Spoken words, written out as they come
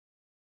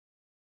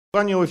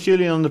One, you're with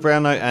Julian on the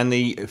brown note and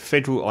the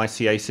Federal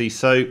ICAC.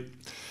 So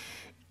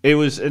it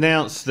was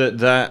announced that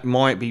that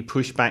might be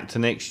pushed back to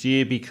next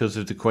year because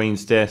of the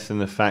Queen's death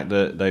and the fact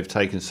that they've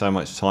taken so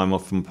much time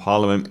off from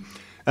Parliament.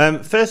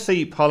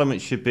 Firstly,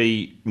 Parliament should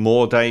be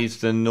more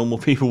days than normal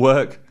people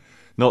work,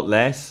 not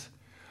less.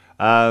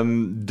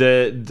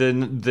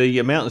 The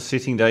amount of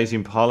sitting days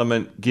in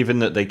Parliament, given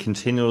that they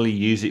continually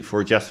use it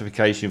for a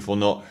justification for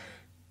not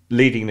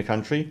leading the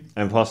country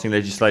and passing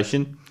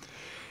legislation.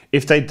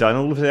 If they'd done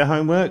all of their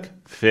homework,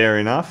 fair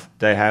enough,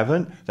 they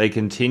haven't. They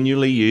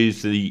continually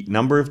use the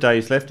number of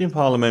days left in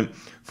Parliament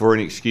for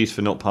an excuse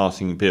for not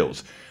passing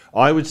bills.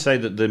 I would say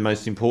that the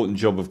most important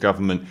job of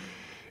government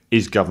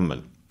is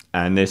government.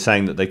 And they're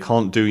saying that they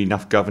can't do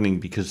enough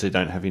governing because they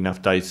don't have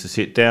enough days to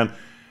sit down.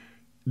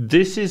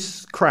 This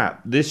is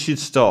crap. This should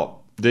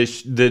stop.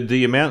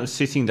 The amount of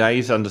sitting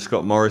days under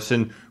Scott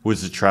Morrison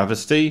was a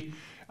travesty.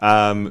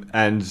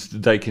 And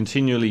they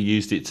continually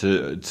used it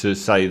to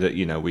say that,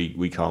 you know,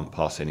 we can't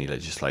pass any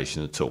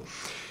legislation at all.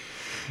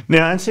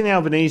 Now, Anthony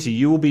Albanese,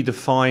 you will be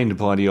defined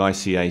by the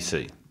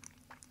ICAC.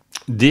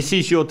 This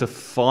is your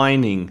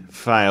defining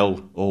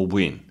fail or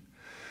win.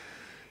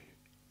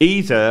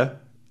 Either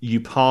you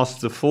pass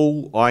the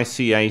full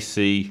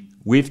ICAC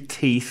with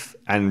teeth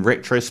and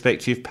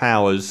retrospective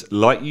powers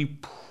like you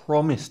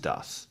promised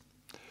us,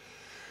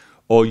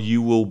 or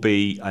you will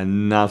be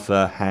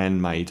another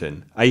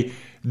handmaiden.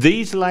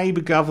 These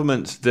Labour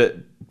governments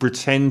that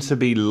pretend to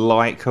be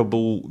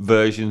likeable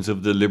versions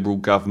of the Liberal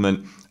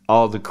government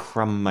are the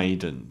crumb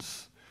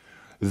maidens.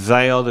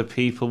 They are the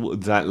people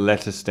that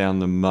let us down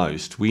the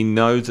most. We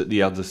know that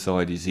the other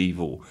side is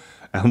evil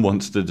and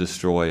wants to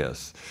destroy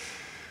us.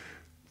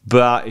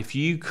 But if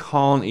you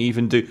can't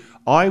even do...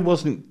 I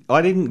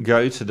didn't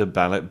go to the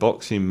ballot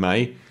box in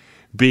May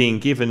being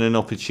given an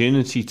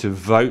opportunity to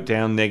vote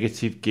down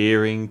negative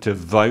gearing, to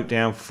vote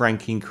down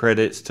franking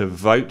credits, to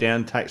vote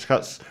down tax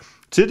cuts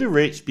to the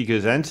rich,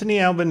 because Anthony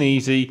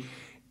Albanese,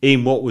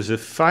 in what was a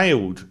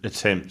failed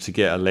attempt to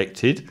get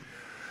elected,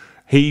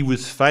 he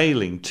was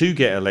failing to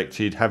get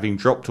elected, having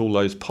dropped all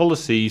those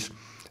policies,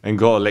 and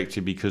got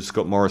elected because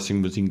Scott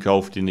Morrison was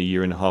engulfed in a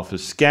year and a half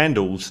of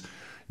scandals,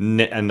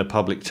 and the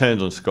public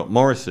turned on Scott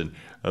Morrison.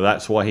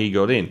 That's why he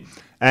got in.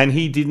 And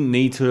he didn't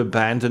need to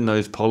abandon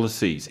those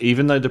policies,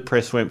 even though the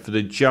press went for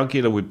the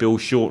jugular with Bill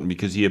Shorten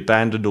because he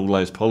abandoned all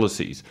those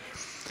policies.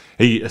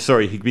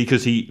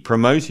 Because he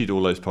promoted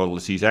all those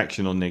policies,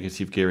 action on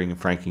negative gearing and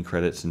franking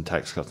credits and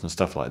tax cuts and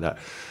stuff like that.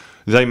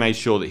 They made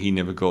sure that he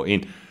never got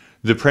in.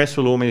 The press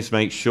will almost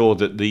make sure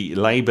that the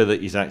Labour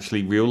that is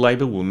actually real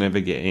Labour will never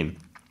get in.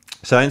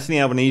 So Anthony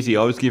Albanese,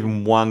 I was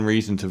given one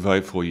reason to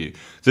vote for you.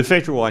 The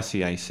Federal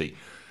ICAC.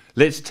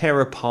 Let's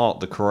tear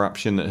apart the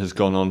corruption that has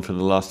gone on for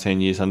the last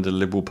 10 years under the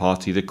Liberal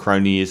Party, the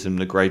cronyism,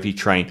 the gravy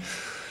train,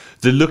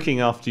 the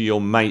looking after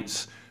your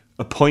mates,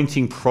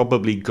 appointing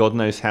probably God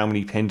knows how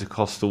many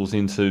Pentecostals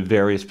into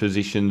various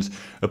positions,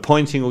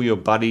 appointing all your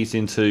buddies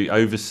into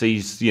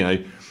overseas,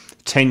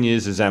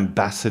 tenures as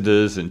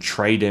ambassadors and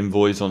trade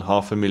envoys on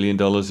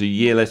 $500,000 a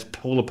year. Let's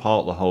pull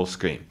apart the whole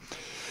scheme.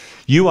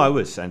 You owe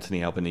us,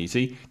 Anthony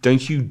Albanese.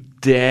 Don't you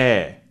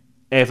dare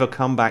ever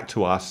come back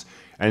to us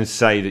and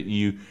say that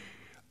you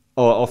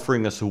are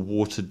offering us a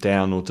watered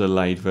down or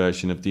delayed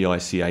version of the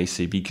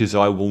ICAC, because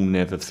I will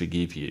never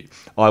forgive you.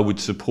 I would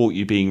support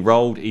you being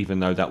rolled, even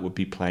though that would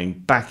be playing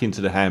back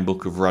into the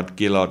handbook of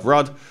Gillard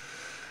Rudd.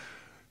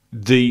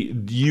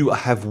 You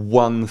have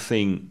one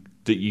thing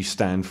that you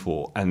stand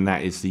for, and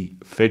that is the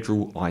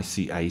Federal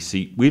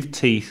ICAC with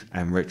teeth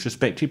and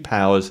retrospective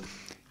powers,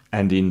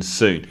 and in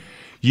soon.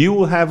 You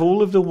will have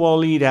all of the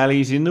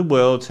wally-dallies in the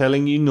world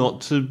telling you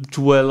not to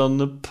dwell on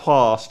the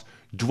past.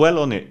 Dwell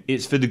on it.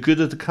 It's for the good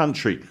of the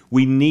country.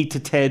 We need to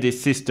tear this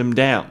system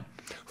down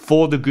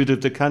for the good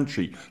of the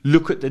country.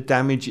 Look at the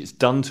damage it's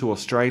done to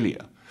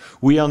Australia.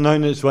 We are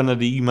known as one of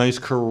the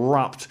most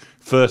corrupt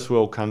first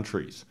world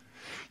countries.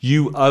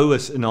 You owe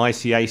us an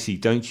ICAC.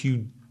 Don't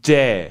you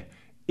dare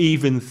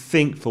even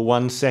think for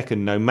 1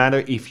 second, no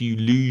matter if you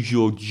lose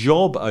your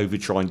job over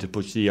trying to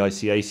push the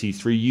ICAC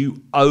through,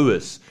 you owe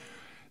us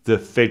the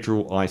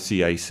Federal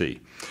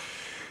ICAC.